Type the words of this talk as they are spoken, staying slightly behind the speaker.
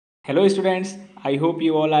Hello students, I hope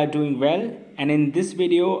you all are doing well, and in this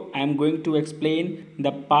video I am going to explain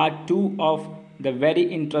the part 2 of the very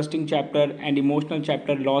interesting chapter and emotional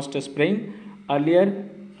chapter Lost Spring. Earlier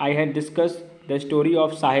I had discussed the story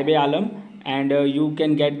of Sahib Alam, and you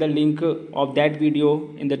can get the link of that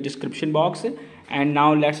video in the description box. And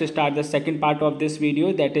now let's start the second part of this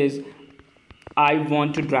video, that is I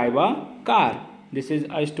want to drive a car. This is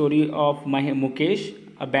a story of Mukesh,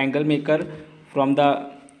 a bangle maker from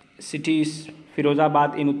the city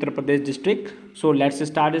Firozabad in Uttar Pradesh district. So let's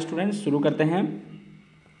start students. शुरू करते हैं.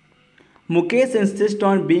 Mukesh insists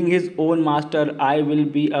on being his own master. I will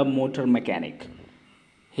be a motor mechanic.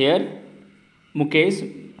 Here Mukesh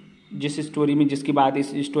जिस story में जिसकी बात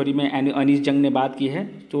इस story में अनीस जंग ने बात की है,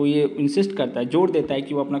 तो ये इंसिस्ट करता है, जोर देता है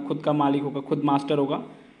कि वो अपना खुद का मालिक होगा, खुद मास्टर होगा.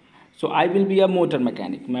 सो I will be a motor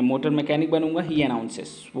mechanic, मैं मोटर मैकेनिक बनूंगा. ही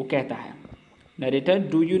अनाउंसेस, वो कहता है. Narrator,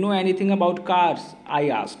 do you know anything about cars, I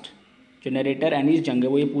asked. जो नरेटर अनीस जंग है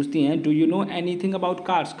वो ये पूछती हैं, do you know anything about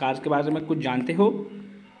cars, cars के बारे में कुछ जानते हो.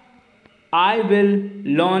 I will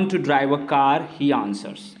learn to drive a car, he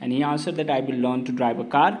answers. And he answer that I will learn to drive a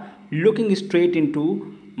car, looking straight into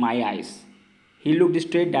my eyes. He looked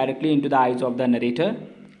straight directly into the eyes of the narrator,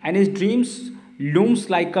 and his dreams looms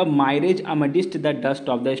like a mirage amidst the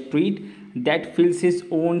dust of the street that fills his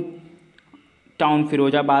own town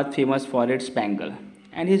Firozabad, famous for its bangle.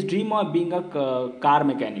 And his dream of being a car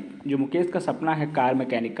mechanic, जो मुकेश का सपना है car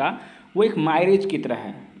mechanic का, वो एक मायरेज की तरह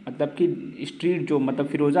है. मतलब कि स्ट्रीट जो मतलब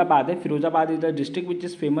फिरोज़ाबाद है, Firozabad is the district which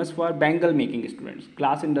is famous for bangle making students,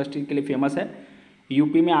 glass industry के लिए फेमस है.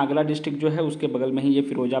 यूपी में आगरा डिस्ट्रिक्ट जो है उसके बगल में ही ये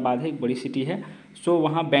फिरोज़ाबाद है, एक बड़ी सिटी है. सो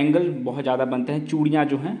वहाँ बैंगल बहुत ज़्यादा बनते हैं, चूड़ियाँ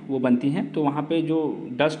जो हैं वो बनती हैं. तो वहाँ पे जो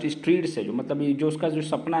डस्ट स्ट्रीट्स है, जो मतलब ये जो उसका जो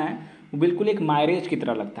सपना है वो बिल्कुल एक मायरेज की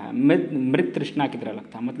तरह लगता है, मृत तृष्णा की तरह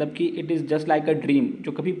लगता है. मतलब कि it is just like a dream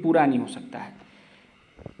जो कभी पूरा नहीं हो सकता है.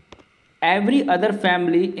 Every other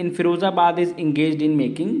family in Firozabad is engaged in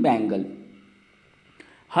making bangle.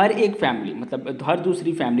 हर एक फैमिली मतलब हर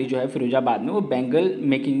दूसरी फैमिली जो है फिरोज़ाबाद में वो बैंगल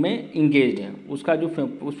मेकिंग में इंगेज्ड है. उसका जो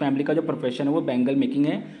उस फैमिली का जो प्रोफेशन है वो बैंगल मेकिंग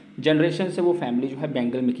है. जनरेशन से वो फैमिली जो है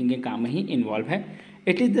बैंगल मेकिंग के काम में ही इन्वॉल्व है.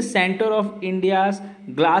 It is the centre of India's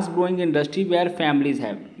glass blowing industry where families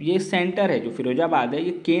है. ये सेंटर है जो फिरोज़ाबाद है,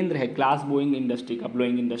 ये केंद्र है ग्लास ब्लोइंग इंडस्ट्री का,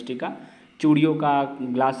 ब्लोइंग इंडस्ट्री का, चूड़ियों का,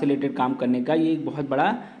 ग्लास से रिलेटेड काम करने का. ये एक बहुत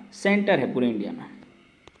बड़ा सेंटर है पूरे इंडिया में.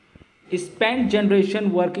 Spent generation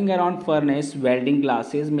working around furnace, welding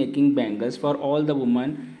glasses, making bangles for all the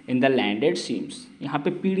women in the land it seems. यहाँ पे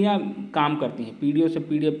पीढ़ियाँ काम करती हैं, पीढ़ियों से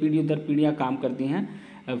पीढ़ी दर पीढ़ियाँ काम करती हैं.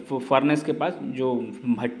 फर्नेस के पास जो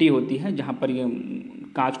भट्टी होती है जहाँ पर ये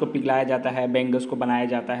कांच को पिघलाया जाता है, बैंगल्स को बनाया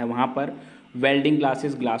जाता है, वहाँ पर वेल्डिंग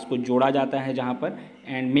ग्लासेस, ग्लास को जोड़ा जाता है जहाँ पर,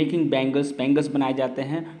 एंड मेकिंग बैंगल्स बनाए जाते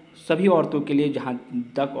हैं सभी औरतों के लिए जहाँ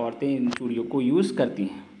तक औरतें इन चूड़ियों को यूज़ करती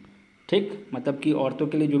हैं. ठीक, मतलब कि औरतों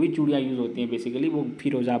के लिए जो भी चूड़ियाँ यूज़ होती हैं बेसिकली वो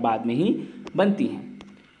फिरोज़ाबाद में ही बनती हैं.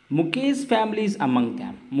 Mukesh families among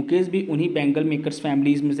them, Mukesh भी उन्हीं बैंगल मेकर्स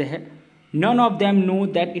फैमिलीज में से है. None of them know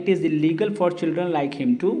that it is illegal for children like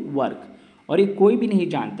him to work. और ये कोई भी नहीं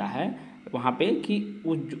जानता है वहाँ पे कि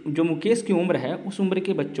जो मुकेश की उम्र है उस उम्र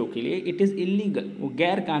के बच्चों के लिए इट इज़ इलीगल, वो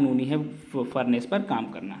गैर कानूनी है फर्नेस पर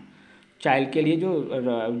काम करना. चाइल्ड के लिए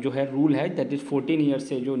जो है रूल है दैट इज़ 14 ईयर्स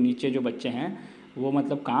से जो नीचे जो बच्चे हैं वो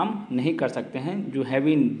मतलब काम नहीं कर सकते हैं. जो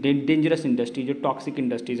हैवी डेंजरस इंडस्ट्री, जो टॉक्सिक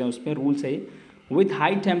इंडस्ट्रीज हैं उसमें रूल्स है. With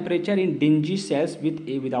high temperature in dingy sales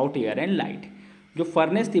without air and light. जो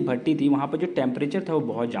फर्नेस थी, भट्टी थी, वहाँ पर जो टेम्परेचर था वो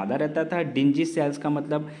बहुत ज़्यादा रहता था. डिंजी सेल्स का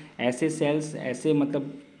मतलब ऐसे सेल्स, ऐसे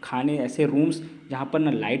मतलब खाने, ऐसे रूम्स जहाँ पर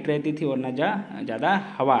ना लाइट रहती थी और ना ज़्यादा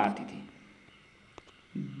हवा आती थी.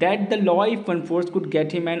 That the law if enforced could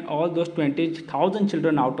get him and all those 20,000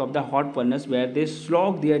 children out of the hot furnace where they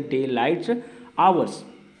slog their daylight hours.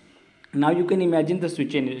 Now you can imagine the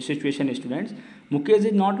situation students. Mukesh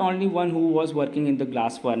is not only one who was working in the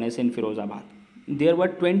glass furnace in Firozabad. There were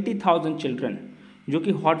 20,000 children जो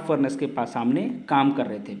कि hot furnace के पास सामने काम कर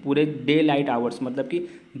रहे थे पूरे day light hours. मतलब कि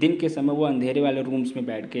दिन के समय वो अंधेरे वाले रूम्स में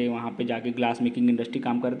बैठ के वहाँ पे जाके ग्लास मेकिंग इंडस्ट्री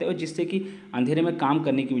काम करते, और जिससे कि अंधेरे में काम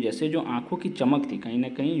करने की वजह से जो आंखों की चमक थी, कहीं ना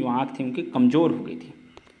कहीं जो आँख थी उनकी कमज़ोर हो गई थी.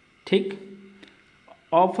 ठीक.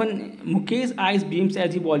 Often Mukesh eyes beams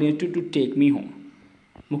as he volunteered to take me home.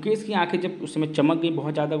 Mukesh की आंखें जब उस समय चमक गई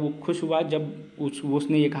बहुत ज़्यादा, वो खुश हुआ जब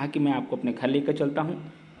उसने ये कहा कि मैं आपको अपने घर लेकर चलता हूँ.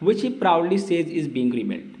 विच ही proudly says is being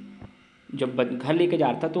rebuild. जब घर लेके जा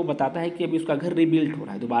रहा था तो वो बताता है कि अभी उसका घर रिबिल्ड हो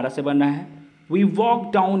रहा है, दोबारा से बन रहा है. We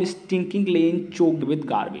walk down stinking lane choked with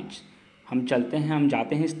garbage. हम चलते हैं, हम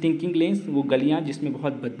जाते हैं स्टिंकिंग लेन्स, वो गलियाँ जिसमें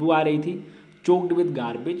बहुत बदबू आ रही थी. चोक्ड विद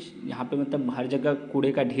गार्बेज, यहाँ पे मतलब हर जगह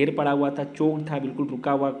कूड़े का ढेर पड़ा हुआ था. चोक्ड था, बिल्कुल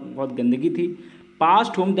रुका हुआ, बहुत गंदगी थी.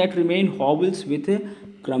 Past home that remain हॉवल्स with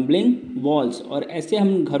crumbling walls, और ऐसे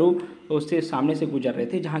हम घरों उससे सामने से गुजर रहे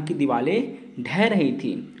थे जहाँ की दीवारें ढह रही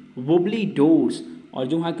थी। वुबली डोर्स, और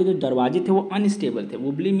जो वहाँ के जो दरवाजे थे वो अनस्टेबल थे।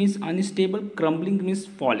 वुबली means unstable, crumbling means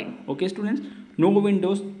falling. Okay students, no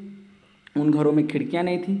Windows, उन घरों में खिड़कियाँ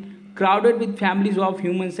नहीं थी। Crowded with families of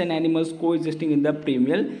humans and animals को एग्जिस्टिंग इन द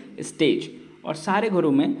प्रीमियल स्टेज, और सारे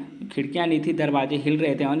घरों में खिड़कियाँ नहीं थी, दरवाजे हिल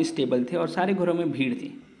रहे थे, अनस्टेबल थे, और सारे घरों में भीड़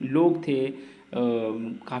थी, लोग थे,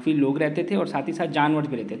 काफ़ी लोग रहते थे, और साथ ही साथ जानवर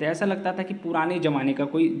भी रहते थे। ऐसा लगता था कि पुराने ज़माने का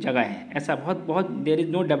कोई जगह है, ऐसा बहुत बहुत there is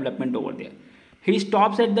no development over there. He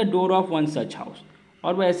stops at the door of one such house,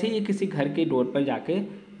 और वैसे ही किसी घर के डोर पर जाके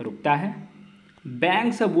रुकता है।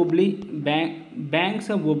 Banks a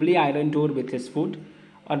वुबली iron door with his foot,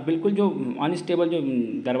 और बिल्कुल जो अनस्टेबल जो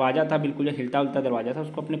दरवाज़ा था, बिल्कुल जो हिलता उलता दरवाज़ा था,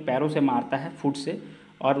 उसको अपने पैरों से मारता है, फुट से,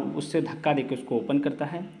 और उससे धक्का देकर उसको ओपन करता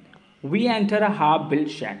है। We enter a half built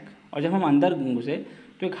शैक, और जब हम अंदर घुसे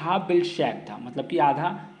तो एक हाफ बिल्ट शैक था, मतलब कि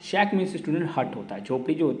आधा, शैक मीन्स स्टूडेंट हट होता है,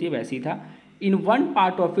 झोपड़ी जो होती है वैसी था। In one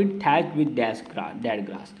part of it thatched with dead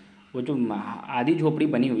grass, वो जो आधी झोपड़ी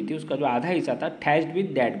बनी हुई थी उसका जो आधा हिस्सा था थैच्ड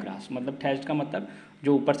विद डेड ग्रास, मतलब थैच्ड का मतलब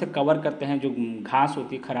जो ऊपर से कवर करते हैं, जो घास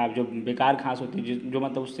होती है खराब, जो बेकार घास होती है, जो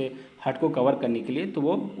मतलब उससे हट को कवर करने के लिए, तो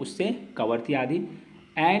वो उससे कवर थी आधी।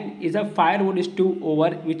 And is a firewood stew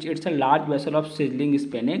over which it's a large vessel of sizzling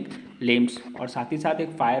स्पेनिक limbs, और साथ ही साथ एक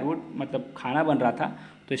फायरवुड मतलब खाना बन रहा था,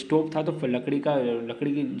 तो स्टोव था, तो लकड़ी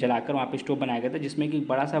की जलाकर वहाँ पे स्टोव बनाया गया था, जिसमें कि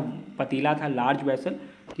बड़ा सा पतीला था, लार्ज वेसल,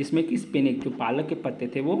 जिसमें कि स्पेनिक जो पालक के पत्ते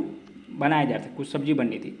थे वो बनाए जा रहे थे, कुछ सब्जी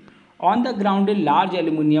बननी थी। On the ground large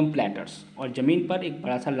aluminium platters, और ज़मीन पर एक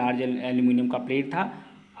बड़ा सा लार्ज एल्यूमिनियम का प्लेट था।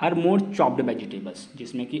 हर मोर चॉप्ड वेजिटेबल्स,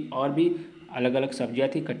 जिसमें कि और भी अलग अलग सब्जियां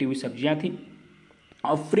थी, कटी हुई सब्जियां थी।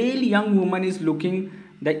 अ frail young woman is looking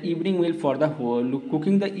the evening meal for the whole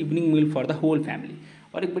cooking the evening meal for the whole family,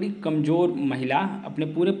 और एक बड़ी कमज़ोर महिला अपने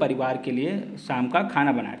पूरे परिवार के लिए शाम का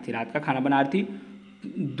खाना बना रही थी, रात का खाना बना रही थी।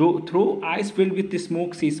 दो throw ice filled with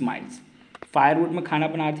smoke C smiles, firewood में खाना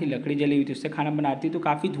बना रही थी, लकड़ी जली हुई थी, उससे खाना बना रही थी, तो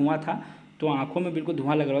काफ़ी धुआं था, तो आंखों में बिल्कुल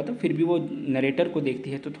धुआं लग रहा था, फिर भी वो नरेटर को देखती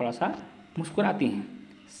है तो थोड़ा सा मुस्कुराती हैं।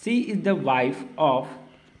 सी is the wife of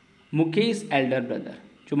Mukesh Elder brother,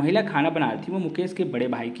 जो महिला खाना बना रही थी वो मुकेश के बड़े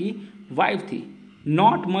भाई की वाइफ थी।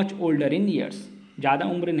 Not much older in years, ज़्यादा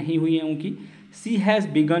उम्र नहीं हुई है उनकी। सी has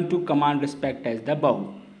begun to command respect as the बहू,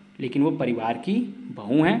 लेकिन वो परिवार की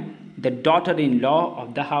बहू हैं। The daughter in law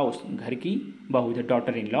of the house, घर की बहू, the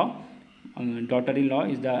daughter in law, daughter in law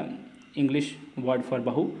is the English word for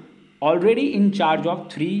बहू। Already in charge of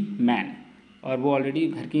 3 man, और वो ऑलरेडी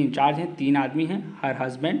घर की इंचार्ज हैं, 3 आदमी हैं। हर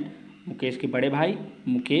हस्बैंड, मुकेश के बड़े भाई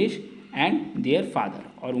मुकेश, एंड देयर फादर,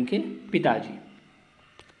 और उनके पिताजी।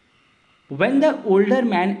 When the older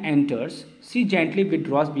man enters, she gently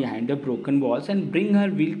withdraws behind the broken walls and bring her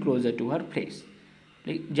wheel closer to her place.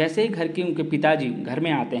 जैसे ही घर के उनके पिताजी घर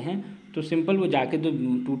में आते हैं तो सिंपल वो जाके जो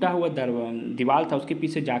टूटा हुआ दीवार था उसके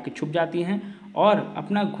पीछे जाके छुप जाती हैं और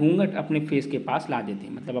अपना घूंघट अपने फेस के पास ला देती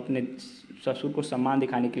हैं, मतलब अपने ससुर को सम्मान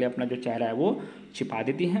दिखाने के लिए अपना जो चेहरा है वो छिपा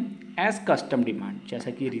देती हैं। एज कस्टम डिमांड,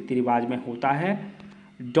 जैसा कि रीति रिवाज में होता है,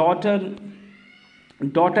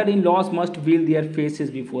 daughter in laws must wheel their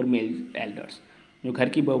faces before mail elders, जो घर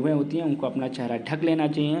की बहुएं होती हैं उनको अपना चेहरा ढक लेना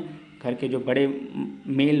चाहिए घर के जो बड़े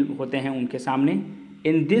मेल होते हैं उनके सामने।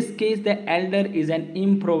 In this case the Elder is an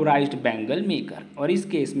improvised bangle maker, और इस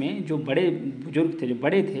केस में जो बड़े बुजुर्ग थे, जो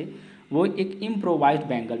बड़े थे, वो एक इम्प्रोवाइज्ड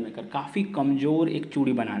बैंगल मेकर, काफ़ी कमज़ोर एक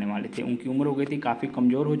चूड़ी बनाने वाले थे। उनकी उम्र हो गई थी, काफ़ी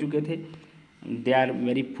कमज़ोर हो चुके थे। They are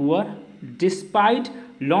very poor despite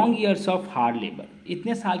long years of hard labour,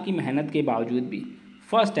 इतने साल की मेहनत के बावजूद भी।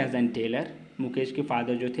 First as an Taylor, Mukesh के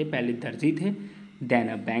फादर जो थे पहले दर्जी थे, देन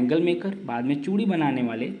अ बैंगल मेकर, बाद में चूड़ी बनाने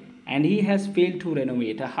वाले, and he has failed to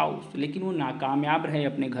renovate a house, लेकिन वो नाकामयाब रहे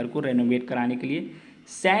अपने घर को रेनोवेट कराने के लिए।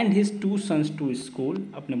 Send his 2 sons to school,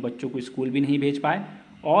 अपने बच्चों को स्कूल भी नहीं भेज पाए।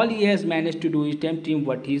 All he has manage to do is tempting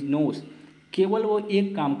what he knows, केवल वो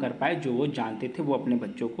एक काम कर पाए जो वो जानते थे, वो अपने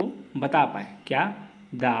बच्चों को बता पाए। क्या?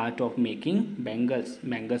 The art of making bangles,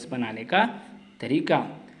 bangles बनाने का तरीका।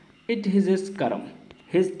 इट इज हिज कर्म,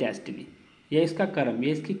 हिज डेस्टिनी, यह इसका कर्म,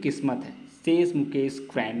 यह इसकी किस्मत है। Says Mukesh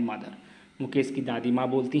grand mother, Mukesh की दादी माँ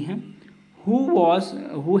बोलती हैं।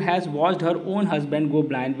 Who has watched her own husband go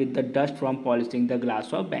blind with the dust from polishing the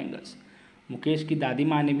glass of bangles, Mukesh की दादी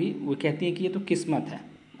माँ ने भी, वो कहती हैं कि ये तो किस्मत है।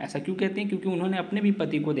 ऐसा क्यों कहती हैं? क्योंकि उन्होंने अपने भी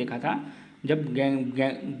पति को देखा था जब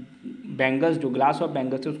बैंगल्स, जो ग्लास ऑफ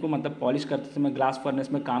बैंगल्स है उसको मतलब पॉलिश करते समय ग्लास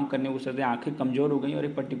फर्नेस में काम करने उस से आंखें कमज़ोर हो गई और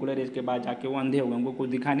एक पर्टिकुलर एज के बाद जाके वो अंधे हो गए, उनको कुछ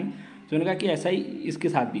दिखा नहीं। तो उन्होंने कहा कि ऐसा ही इसके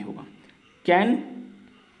साथ भी होगा। Can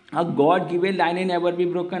a God give a line in ever be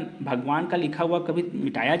broken, भगवान का लिखा हुआ कभी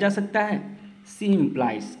मिटाया जा सकता है? सी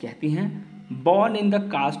इम्प्लाइज, कहती हैं, born in the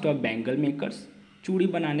cast of bangle makers, चूड़ी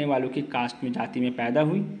बनाने वालों की कास्ट में, जाति में पैदा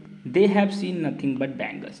हुई। They have seen nothing but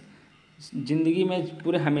bangles, जिंदगी में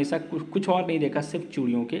पूरे हमेशा कुछ और नहीं देखा सिर्फ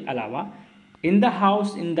चूड़ियों के अलावा। In the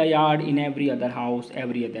house, in the yard, in every other house,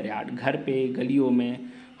 every other yard, घर पे, गलियों में,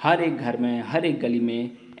 हर एक घर में, हर एक गली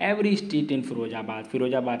में। Every street in Firozabad,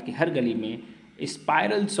 Firozabad की हर गली में।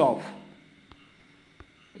 स्पायरल्स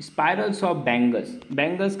ऑफ बैंगल्स,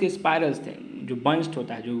 बैंगल्स के स्पायरल्स थे, जो बंच्ड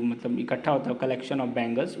होता है, जो मतलब इकट्ठा होता है, कलेक्शन ऑफ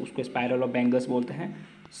बैंगल्स, उसको स्पायरल ऑफ बैंगल्स बोलते हैं।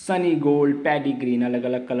 सनी गोल्ड, पैडी ग्रीन, अलग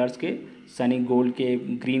अलग कलर्स के, सनी गोल्ड के,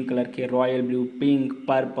 ग्रीन कलर के, royal blue, pink,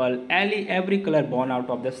 purple, every colour born out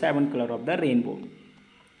of the 7 colour of the rainbow.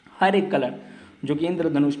 हर एक कलर जो कि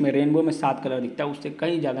इंद्रधनुष में, रेनबो में 7 कलर दिखता है, उससे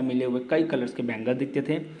कई ज़्यादा मिले हुए कई कलर्स के बैंगल दिखते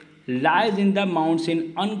थे। Lies in the mounts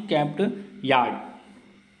in अनकेप्ड yard,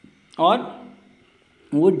 और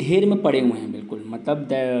वो ढेर में पड़े हुए हैं बिल्कुल, मतलब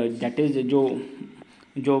दैट इज़ जो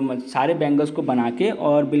सारे बैंगल्स को बना के,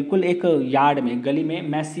 और बिल्कुल एक यार्ड में, गली में,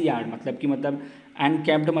 मैसी यार्ड मतलब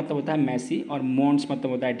अनकेम्प्ड मतलब होता है मैसी, और मोन्स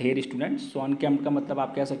मतलब होता है ढेर स्टूडेंट्स। सो अनकेम्प्ड का मतलब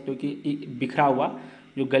आप कह सकते हो कि बिखरा हुआ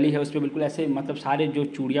जो गली है उस पर बिल्कुल ऐसे, मतलब सारे जो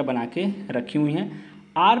चूड़ियाँ बना के रखी हुई हैं।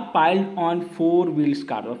 Are piled on 4 wheels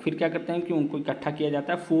car, और फिर क्या करते हैं कि उनको इकट्ठा किया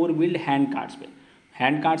जाता है 4 व्हील्ड हैंड कार्ट्स पे।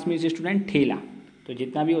 हैंड कार्ट्स में स्टूडेंट ठेला, तो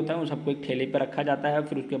जितना भी होता है वो सबको एक ठेले पर रखा जाता है।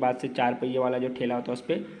 फिर उसके बाद से 4 पहिए वाला जो ठेला होता है उस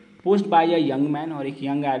पर pushed bye a young man, और एक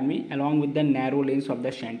यंग आदमी, along with the narrow lens of the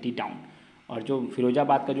shanty town. और जो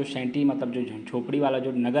फिरोजाबाद का जो शैंटी मतलब जो झोपड़ी वाला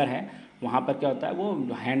जो नगर है, वहाँ पर क्या होता है,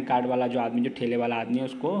 वो हैंड कार्ड वाला जो आदमी, जो ठेले वाला आदमी है,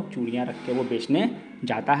 उसको चूड़ियाँ रख के वो बेचने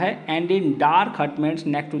जाता है। And in dark hutments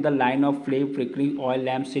next to the line of flame flickering oil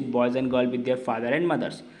lamp seat boys and girl with their father and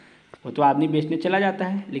mother's. वो तो आदमी बेचने चला जाता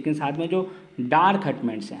है, लेकिन साथ में जो डार्क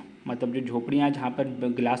हटमेंट्स हैं, मतलब जो झोपड़ियाँ जहाँ पर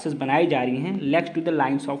ग्लासेस बनाई जा रही हैं, next to the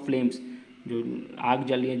lines of flames, जो आग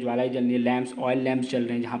जल रही है, ज्वालाएँ जल रही है, लैम्प्स, ऑयल लैम्प्स चल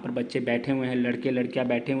रहे हैं, जहाँ पर बच्चे बैठे हुए हैं, लड़के लड़कियाँ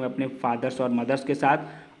बैठे हुए हैं अपने फादर्स और मदर्स के साथ।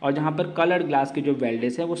 और जहाँ पर कलर्ड ग्लास के जो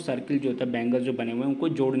वेल्डेस हैं, वो सर्किल जो होता है, बैंगल्स जो बने हुए हैं, उनको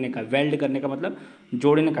जोड़ने का, वेल्ड करने का मतलब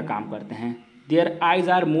जोड़ने का काम करते हैं। Their eyes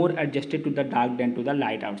are more adjusted to the dark then to the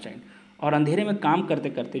light outside, और अंधेरे में काम करते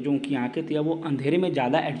करते जो उनकी आंखें थी वो अंधेरे में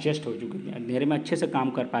ज़्यादा एडजस्ट हो चुकी थी, अंधेरे में अच्छे से काम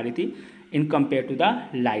कर पा रही थी in compare to the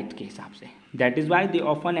light के हिसाब से। That is why they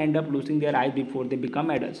often and up losing their eyes before they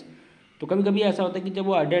become adults. तो कभी कभी ऐसा होता है कि जब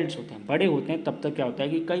वो एडल्ट्स होते हैं, बड़े होते हैं, तब तक क्या होता है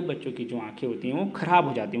कि कई बच्चों की जो आंखें होती हैं वो ख़राब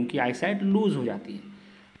हो जाती हैं, उनकी आई साइट लूज हो जाती है।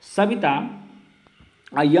 Savita,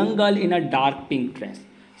 a young girl in a dark pink dress,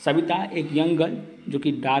 Savita एक यंग गर्ल जो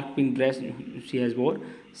कि dark pink dress she has वोर,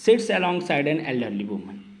 seats along side an elderly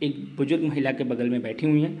woman, एक बुजुर्ग महिला के बगल में बैठी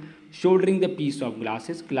हुई हैं। Soldering the piece of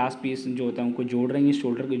glasses, glass piece जो होता है उनको जोड़ रही हैं,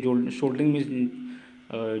 शोल्डरिंग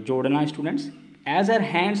में जोड़ना students. As her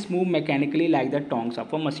hands move mechanically like the tongs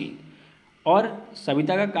of a machine, और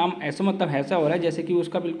सविता का काम ऐसा मतलब ऐसा हो रहा है जैसे कि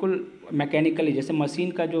उसका बिल्कुल मैकेनिकली, जैसे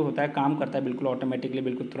मशीन का जो होता है काम करता है बिल्कुल ऑटोमेटिकली,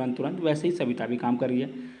 बिल्कुल तुरंत तुरंत, वैसे ही सविता भी काम कर रही है।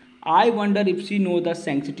 I wonder if she know the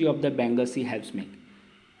sensitive of the bangles she helps make,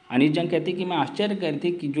 Anil जंग कहती कि मैं आश्चर्य कर रही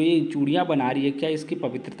थी कि जो ये चूड़ियाँ बना रही है, क्या इसकी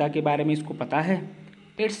पवित्रता के बारे में इसको पता है।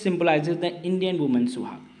 It symbolises the Indian women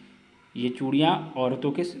सुहाग, ये चूड़ियाँ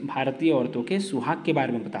औरतों के, भारतीय औरतों के सुहाग के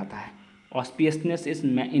बारे में बताता है। ऑस्पियसनेस इज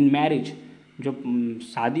इन मैरिज, जो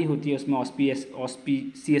शादी होती है उसमें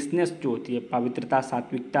ऑस्पिशियसनेस जो होती है, पवित्रता,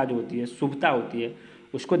 सात्विकता जो होती है, शुभता होती है,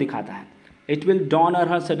 उसको दिखाता है। It will dawn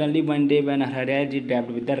her suddenly one day when her here is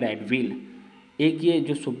draped with the red wheel, एक ये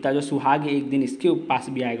जो शुभता, जो सुहाग है, एक दिन इसके पास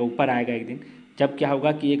भी आएगा, ऊपर आएगा एक दिन, जब क्या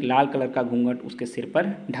होगा कि एक लाल कलर का घूंघट उसके सिर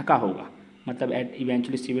पर ढका होगा, मतलब eight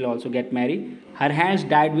eventually she will also get Mary. Her hands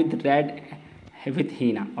died with red with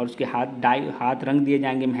हीना, और उसके हाथ रंग दिए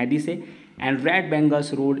जाएंगे मेहंदी से। And red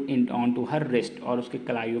bangles road in on to her wrist, और उसके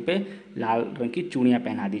कलाइयों पे लाल रंग की चूड़ियाँ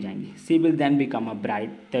पहना दी जाएंगी। सी will then become a bride,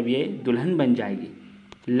 तब ये दुल्हन बन जाएगी।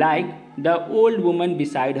 Like the old woman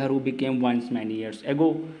beside her who became once many years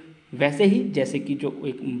ago, वैसे ही जैसे कि जो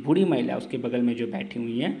एक बूढ़ी महिला उसके बगल में जो बैठी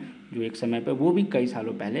हुई है, जो एक समय पर वो भी कई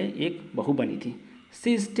सालों पहले एक बहू बनी थी।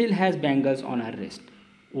 सी still has bangles on her wrist,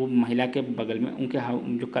 वो महिला के बगल में उनके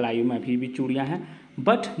जो कलाइयों में अभी भी चूड़ियाँ हैं।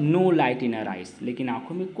 But no light in her eyes, लेकिन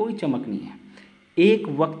आंखों में कोई चमक नहीं है। एक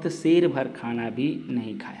वक्त शेर भर खाना भी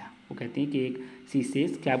नहीं खाया, वो कहती हैं कि एक सी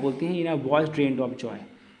सेज, क्या बोलती हैं, इन a voice drained of Joy,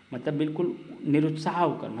 मतलब बिल्कुल निरुत्साह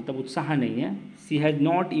होकर, मतलब उत्साह नहीं है। सी has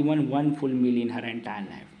not even one full meal in her entire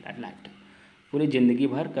life time, पूरी ज़िंदगी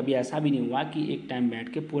भर कभी ऐसा भी नहीं हुआ कि एक टाइम बैठ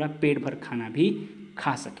के पूरा पेट भर खाना भी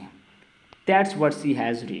खा सकें। दैट्स व्हाट शी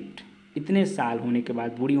हैज़ रीप्ड, इतने साल होने के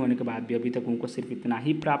बाद, बूढ़ी होने के बाद भी अभी तक उनको सिर्फ इतना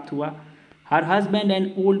ही प्राप्त हुआ। Her husband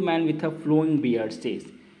and old man with a flowing beard says,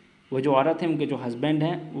 वो जो औरत है उनके जो हस्बैंड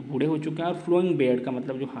हैं वो बूढ़े हो चुके हैं, और फ्लोइंग बियर्ड का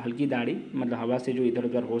मतलब जो हल्की दाढ़ी, मतलब हवा से जो इधर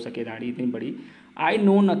उधर हो सके दाढ़ी इतनी बड़ी। I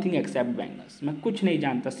know nothing accept bangles, मैं कुछ नहीं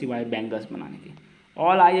जानता सिवाय बैंगल्स बनाने के।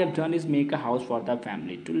 All I have done is make a house for the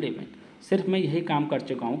family to live in. सिर्फ मैं यही काम कर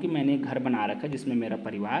चुका हूँ कि मैंने एक घर बना रखा है जिसमें मेरा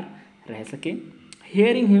परिवार रह सके।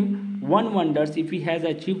 Hearing him one wonders if he has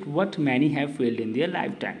achieved what many have failed in their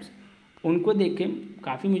life times. उनको देख के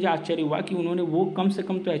काफ़ी मुझे आश्चर्य हुआ कि उन्होंने वो कम से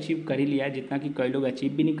कम तो अचीव कर ही लिया है जितना कि कई लोग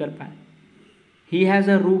अचीव भी नहीं कर पाए। He has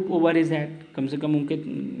a roof over his head, कम से कम उनके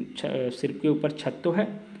सिर के ऊपर छत तो है।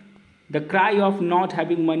 The cry of not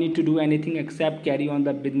having money to do anything accept carry on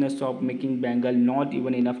the business of making bangle not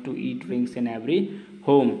even enough to eat drinks in every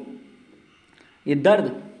home. ये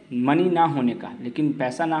दर्द मनी ना होने का, लेकिन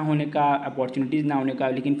पैसा ना होने का, अपॉर्चुनिटीज़ ना होने का,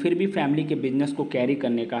 लेकिन फिर भी फैमिली के बिजनेस को कैरी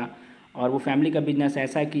करने का, और वो फैमिली का बिजनेस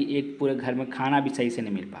ऐसा है कि एक पूरे घर में खाना भी सही से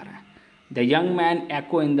नहीं मिल पा रहा है। The young man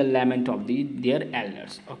echo in the lament of their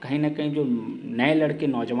elders. और कहीं ना कहीं जो नए लड़के,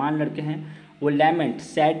 नौजवान लड़के हैं, वो लैमेंट,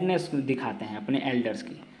 सैडनेस दिखाते हैं अपने एल्डर्स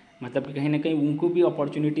की। मतलब कि कहीं ना कहीं उनको भी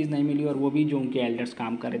अपॉर्चुनिटीज़ नहीं मिली और वो भी जो उनके एल्डर्स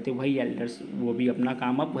काम कर रहे थे वही एल्डर्स वो भी अपना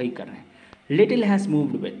काम अब वही कर रहे हैं। Little has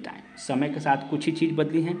moved with time, समय के साथ कुछ ही चीज़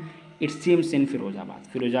बदली हैं। It seems in Firozabad,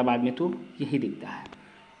 Firozabad में तो यही दिखता है।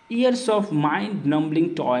 Years of mind नम्बलिंग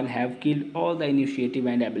toil have killed all the initiative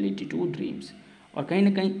and ability to dreams. और कहीं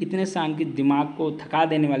ना कहीं इतने साल की दिमाग को थका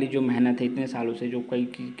देने वाली जो मेहनत है इतने सालों से, जो कई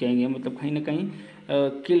कहेंगे मतलब कहीं ना कहीं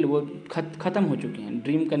किल वो ख़त्म हो चुकी हैं।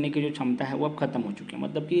 ड्रीम करने की जो क्षमता है वो अब ख़त्म हो चुकी है।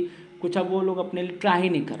 मतलब कि कुछ अब वो लोग अपने लिए ट्राई ही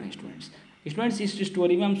नहीं कर रहे हैं। स्टूडेंट्स इस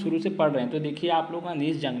स्टोरी में हम शुरू से पढ़ रहे हैं तो देखिए आप लोग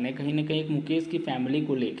अनीश जंग ने कहीं ना कहीं एक मुकेश की फैमिली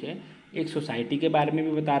को लेके एक सोसाइटी के बारे में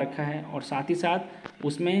भी बता रखा है, और साथ ही साथ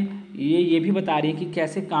उसमें ये भी बता रही है कि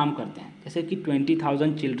कैसे काम करते हैं। जैसे कि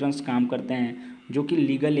 20,000 चिल्ड्रंस काम करते हैं जो कि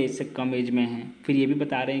लीगल एज से कम एज में हैं। फिर ये भी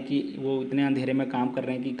बता रहे हैं कि वो इतने अंधेरे में काम कर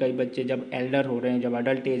रहे हैं कि कई बच्चे जब एल्डर हो रहे हैं, जब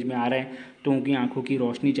अडल्ट एज में आ रहे हैं तो उनकी आंखों की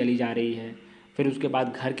रोशनी चली जा रही है। फिर उसके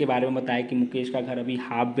बाद घर के बारे में बताया कि मुकेश का घर अभी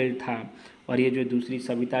हाफ बिल्ट था, और ये जो दूसरी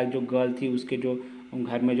सविता जो गर्ल थी उसके जो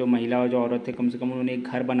घर में जो महिला और जो औरत थे कम से कम उन्होंने एक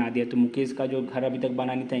घर बना दिया। तो मुकेश का जो घर अभी तक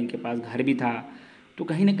बना नहीं था, इनके पास घर भी था। तो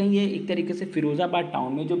कहीं ना कहीं ये एक तरीके से फिरोज़ाबाद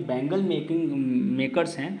टाउन में जो बैंगल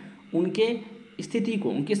मेकर्स हैं उनके स्थिति को,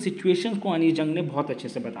 उनके सिचुएशंस को अनीश जंग ने बहुत अच्छे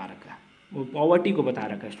से बता रखा है, वो पॉवर्टी को बता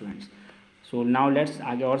रखा है स्टूडेंट्स। सो नाउ लेट्स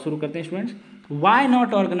आगे और शुरू करते हैं students. Why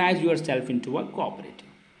not organise your self in to a cooperative?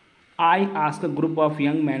 I ask a group of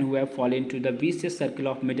young men who have fallen into the vicious circle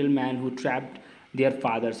of middlemen who trapped their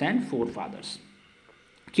fathers and forefathers.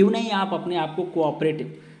 क्यों नहीं आप अपने आप को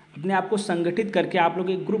cooperative, अपने आप को संगठित करके आप लोग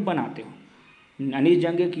एक ग्रुप बनाते हो। अनीश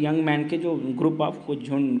जंग एक यंग मैन के जो ग्रुप ऑफ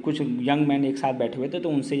कुछ यंग मैन एक साथ बैठे हुए थे तो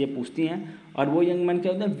उनसे ये पूछती हैं, और वो यंग मैन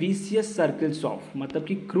क्या होता है, विशियस सर्कल्स ऑफ, मतलब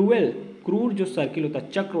कि क्रूर जो सर्किल होता है,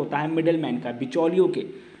 चक्र होता है मिडिल मैन का, बिचौलियों के,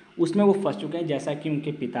 उसमें वो फंस चुके हैं। जैसा कि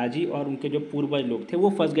उनके पिताजी और उनके जो पूर्वज लोग थे वो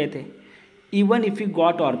फंस गए थे। Even if you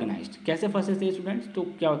got organised, कैसे फंसे थे स्टूडेंट्स? तो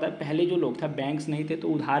क्या होता है, पहले जो लोग था बैंक्स नहीं थे तो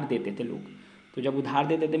उधार देते थे लोग। तो जब उधार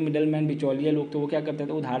देते थे मिडल मैन बिचौलिया लोग, तो वो क्या करते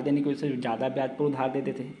थे, उधार देने की वजह से ज़्यादा ब्याज पर उधार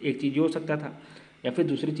देते थे। एक चीज़ ये हो सकता था, या फिर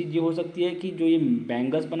दूसरी चीज़ ये हो सकती है कि जो ये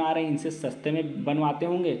बैंगल्स बना रहे हैं इनसे सस्ते में बनवाते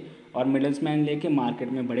होंगे और मिडल मैन लेके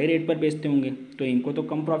मार्केट में बड़े रेट पर बेचते होंगे, तो इनको तो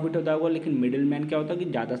कम प्रॉफिट होता होगा, लेकिन मिडिल मैन क्या होता है कि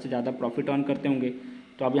ज़्यादा से ज़्यादा प्रॉफिट अर्न करते होंगे।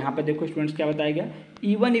 तो अब यहाँ पे देखो स्टूडेंट्स क्या बताया गया,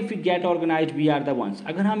 even if you get organised we are the ones,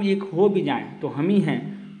 अगर हम एक हो भी जाएं तो हम ही हैं,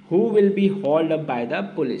 who will be hold up by the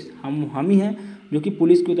police, हम ही हैं जो कि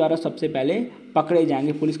पुलिस के द्वारा सबसे पहले पकड़े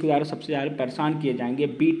जाएंगे, पुलिस के द्वारा सबसे ज़्यादा परेशान किए जाएंगे।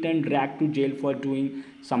 Beat and drag to jail for doing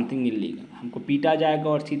something illegal, हमको पीटा जाएगा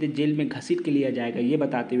और सीधे जेल में घसीट के लिया जाएगा, ये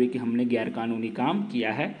बताते हुए कि हमने गैरकानूनी काम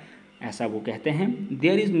किया है, ऐसा वो कहते हैं।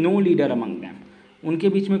 There is no leader among them, उनके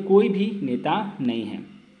बीच में कोई भी नेता नहीं है।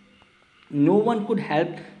 No one could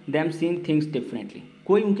help them seeing things differently,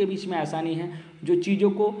 कोई उनके बीच में ऐसा नहीं है जो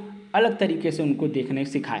चीज़ों को अलग तरीके से उनको देखने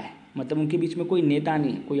सिखाए। मतलब उनके बीच में कोई नेता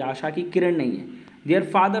नहीं है, कोई आशा की किरण नहीं है। There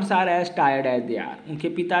fathers are as tired as they are, उनके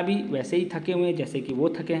पिता भी वैसे ही थके हुए हैं जैसे कि वो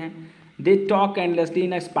थके हैं। They talk endlessly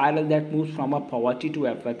in a spiral that moves from a poverty to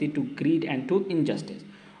apathy to grid and to injustice,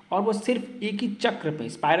 और वो सिर्फ एक ही चक्र पे,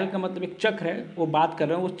 स्पाइरल का मतलब एक चक्र है, वो बात कर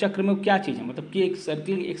रहे हैं। वो चक्र में क्या चीज़ है, मतलब कि एक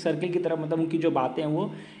सर्किल की तरफ, मतलब उनकी जो बातें हैं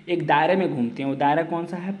वो एक दायरे में घूमती हैं। वो दायरा कौन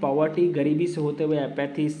सा है, पॉवर्टी, गरीबी से होते हुए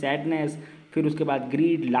एपैथी, सैडनेस, फिर उसके बाद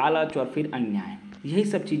ग्रीड, लालच, और फिर अन्याय। यही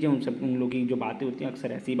सब चीज़ें उन लोगों की जो बातें होती हैं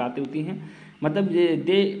अक्सर ऐसी बातें होती हैं। मतलब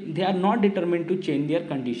they are not determined to change their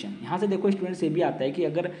condition. यहाँ से देखो स्टूडेंट्स ये भी आता है कि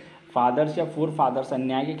अगर फादर्स या फोर फादर्स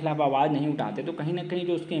अन्याय के खिलाफ आवाज़ नहीं उठाते तो कहीं ना कहीं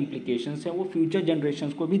जो उसके इम्प्लीकेशंस हैं वो फ्यूचर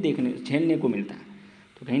जनरेशंस को भी झेलने को मिलता है।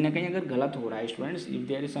 तो कहीं ना कहीं अगर गलत हो रहा है students, if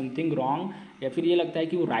there is something wrong, या फिर ये लगता है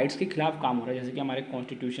कि वो राइट्स के खिलाफ काम हो रहा है, जैसे कि हमारे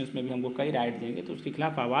कॉन्स्टिट्यूशंस में भी हमको कई राइट देंगे, तो उसके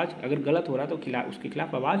खिलाफ आवाज़ अगर गलत हो रहा है तो उसके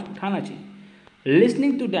खिलाफ आवाज़ उठाना चाहिए।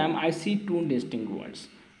 Listening to them I C two distinct words,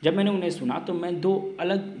 जब मैंने उन्हें सुना तो मैं दो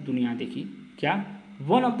अलग दुनिया देखी। क्या?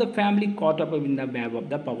 One of the family caught up in the web of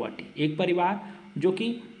the poverty, एक परिवार जो कि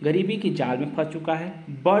गरीबी की जाल में फंस चुका है,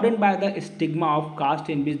 burden by the stigma of cast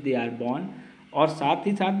in which they are born, और साथ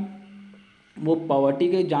ही साथ वो पॉवर्टी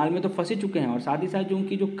के जाल में तो फंस ही चुके हैं, और साथ ही साथ जो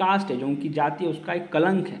उनकी जो कास्ट है, जो उनकी जाति है, उसका एक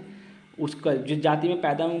कलंक है, उसका जिस जाति में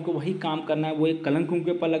पैदा हुए उनको वही काम करना है, वो एक कलंक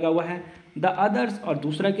उनके ऊपर लगा हुआ है। द अदर्स, और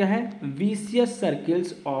दूसरा क्या है, vicious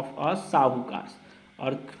circles of a sahukars,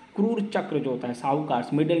 और क्रूर चक्र जो होता है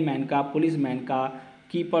साहूकार्स, मिडिल मैन का, पुलिस मैन का,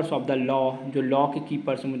 कीपर्स ऑफ द लॉ, जो लॉ के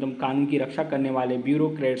कीपर्स मतलब कानून की रक्षा करने वाले,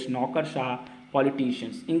 ब्यूरोक्रेट्स, नौकरशाह,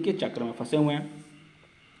 पॉलिटिशियंस, इनके चक्र में फंसे हुए हैं।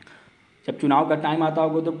 जब चुनाव का टाइम आता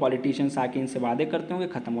होगा तो पॉलिटिशियंस आके इनसे वादे करते होंगे,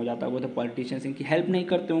 खत्म हो जाता होगा तो पॉलिटिशियंस इनकी हेल्प नहीं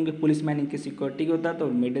करते होंगे, पुलिसमैन इनकी सिक्योरिटी होता है, तो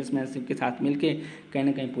मिडिल्समैन के साथ मिलके कहीं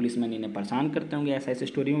ना कहीं पुलिसमैन इन्हें परेशान करते होंगे, ऐसा इस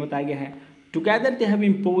स्टोरी में बताया गया है। Together they have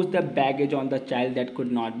impose the baggage on the child that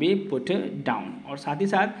could not be put down, और साथ ही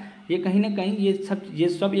साथ ये कहीं ना कहीं ये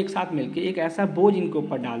सब एक साथ मिलके एक ऐसा बोझ इनके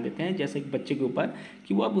ऊपर डाल देते हैं, जैसे एक बच्चे के ऊपर,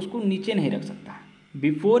 कि वो अब उसको नीचे नहीं रख सकता।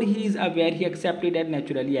 Before he is aware he accepted eight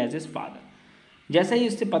naturally as is father, जैसे ही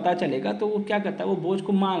इससे पता चलेगा तो वो क्या करता है, वो बोझ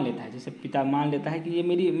को मान लेता है, जैसे पिता मान लेता है कि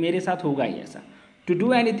ये मेरे साथ होगा ही ऐसा। To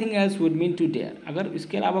do anything else would mean to dare, अगर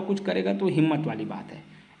इसके अलावा कुछ करेगा तो हिम्मत वाली बात है।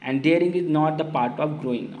 And dairying is not the part of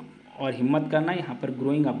growing up, और हिम्मत करना यहाँ पर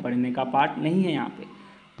ग्रोइंग अप, बढ़ने का पार्ट नहीं है यहाँ पे।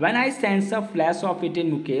 When I sense a flash of it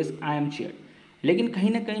in Mukesh I am cheered, लेकिन कहीं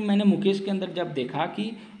ना कहीं मैंने मुकेश के अंदर जब देखा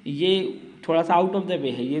कि ये थोड़ा सा आउट ऑफ द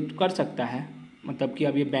वे है, ये कर सकता है, मतलब कि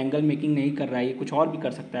अब ये बैंगल मेकिंग नहीं कर रहा है, ये कुछ और भी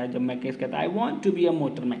कर सकता है। जब मुकेश कहता है I want to be a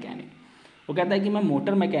motor mechanic, वो कहता है कि मैं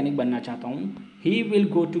मोटर मैकेनिक बनना चाहता हूँ। He will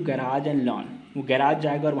go to garage and learn, वो गैराज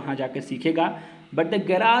जाएगा और वहाँ जाकर सीखेगा। But the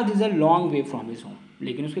garage is a long way from his home,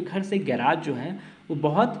 लेकिन उसके घर से गैराज जो है वो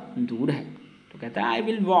बहुत दूर है। तो कहता है आई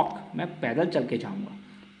विल वॉक, मैं पैदल चल के जाऊँगा।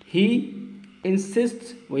 ही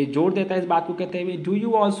इंसिस्ट, वो ये जोर देता है इस बात को कहते हुए, do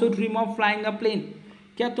you also dream of flying a plane,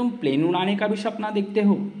 क्या तुम प्लेन उड़ाने का भी सपना देखते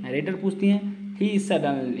हो? नरेटर पूछती हैं। ही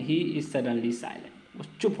इज सडनली साइलेंट, वो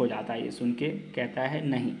चुप हो जाता है ये सुन के, कहता है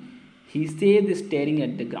नहीं। He says staring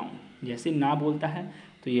at the ground, जैसे ना बोलता है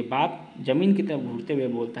तो ये बात ज़मीन की तरफ घूरते हुए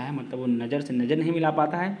बोलता है, मतलब वो नज़र से नज़र नहीं मिला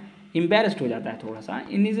पाता है, एम्बेरस्ड हो जाता है थोड़ा सा।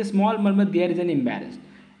 इन is a small murmur there is an embarrassed,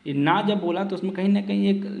 ये ना जब बोला तो उसमें कहीं ना कहीं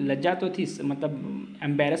एक लज्जा तो थी, मतलब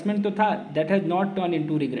एम्बेरसमेंट तो था, that has not turn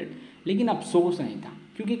into regret, लेकिन अफसोस नहीं था,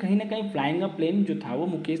 क्योंकि कहीं ना कहीं फ्लाइंग अ प्लेन जो था वो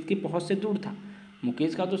मुकेश की पहुंच से दूर था।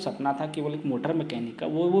 मुकेश का जो सपना था केवल एक मोटर मैकेनिक का,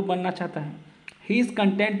 वो बनना चाहता है। He is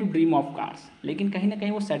content to dream of cars, लेकिन कहीं ना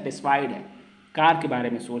कहीं वो सेटिस्फाइड है कार के बारे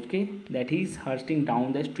में सोच के, that he is हर्स्टिंग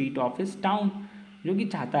down the street of his town, जो कि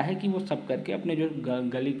चाहता है कि वो सब करके अपने जो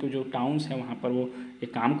गली के जो टाउन्स हैं वहाँ पर वो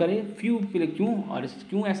एक काम करे।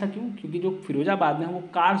 क्यों ऐसा क्यों? क्योंकि जो फिरोज़ाबाद में है वो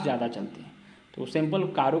कार्स ज़्यादा चलती हैं, तो सिंपल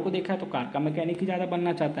कारों को देखा है तो कार का मैकेनिक ही ज़्यादा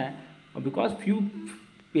बनना चाहता है। और because few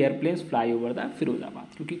airplanes fly over the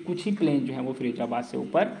Firozabad, क्योंकि कुछ ही प्लेन जो हैं वो फिरोज़ाबाद से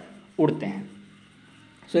ऊपर उड़ते हैं।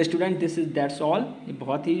 सो स्टूडेंट दैट्स ऑल, ये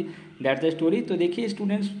बहुत ही दैट्स द स्टोरी। तो देखिए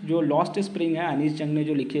स्टूडेंट्स, जो लॉस्ट स्प्रिंग है अनीश जंग ने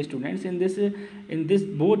जो लिखी है students, in this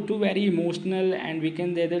both to very emotional and we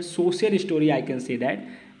can that social story, I can say that,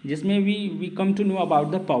 जिसमें we come to know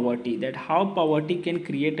about the poverty, that how poverty can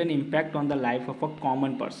create an impact on the life of a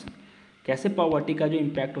common person, कैसे poverty का जो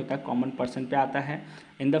impact होता है common person पे आता है।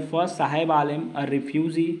 In the first Saheb Alam, a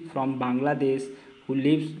refugee from Bangladesh who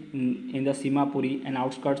lives in the Simapuri and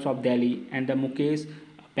outskirts of Delhi, and the Mukesh,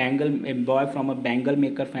 a boy from a Bengal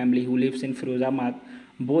maker family who lives in Firozabad.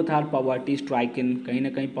 Both are poverty stricken, कहीं ना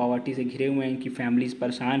कहीं poverty से घिरे हुए हैं, इनकी families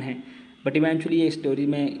परेशान हैं। बट इवेंचुअली ये स्टोरी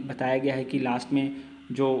में बताया गया है कि लास्ट में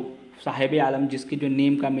जो साहिब आलम, जिसकी जो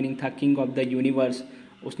नेम का मीनिंग था किंग ऑफ द यूनिवर्स,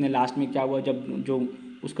 उसने लास्ट में क्या हुआ, जब जो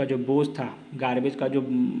उसका जो बोझ था, गार्बेज का जो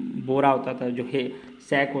बोरा होता था, जो है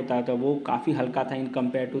सैक होता था, वो काफ़ी हल्का था in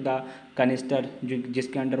compare to the canister जो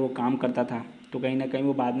जिसके अंडर वो काम करता था। तो कहीं ना कहीं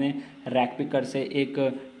वो बाद में रैक पिकर से एक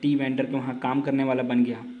टी वेंडर के वहाँ काम करने वाला बन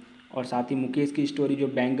गया। और साथ ही मुकेश की स्टोरी, जो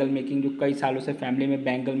बैंगल मेकिंग, जो कई सालों से फैमिली में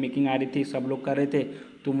बैंगल मेकिंग आ रही थी, सब लोग कर रहे थे,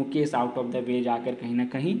 तो Mukesh out of the way जाकर कहीं ना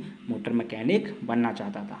कहीं मोटर मैकेनिक बनना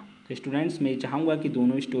चाहता था। तो स्टूडेंट्स, मैं चाहूँगा कि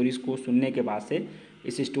दोनों स्टोरीज़ को सुनने के बाद से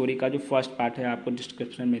इस स्टोरी का जो फर्स्ट पार्ट है आपको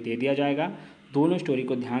डिस्क्रिप्शन में दे दिया जाएगा, दोनों स्टोरी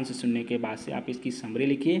को ध्यान से सुनने के बाद से आप इसकी समरी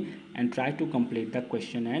लिखिए and try to complete the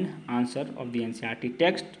question and answer of the NCERT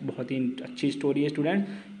text. बहुत ही अच्छी स्टोरी है student.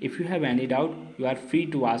 If you have any doubt you are free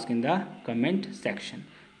to ask in the comment section.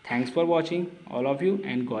 Thanks for watching all of you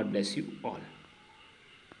and God bless you all.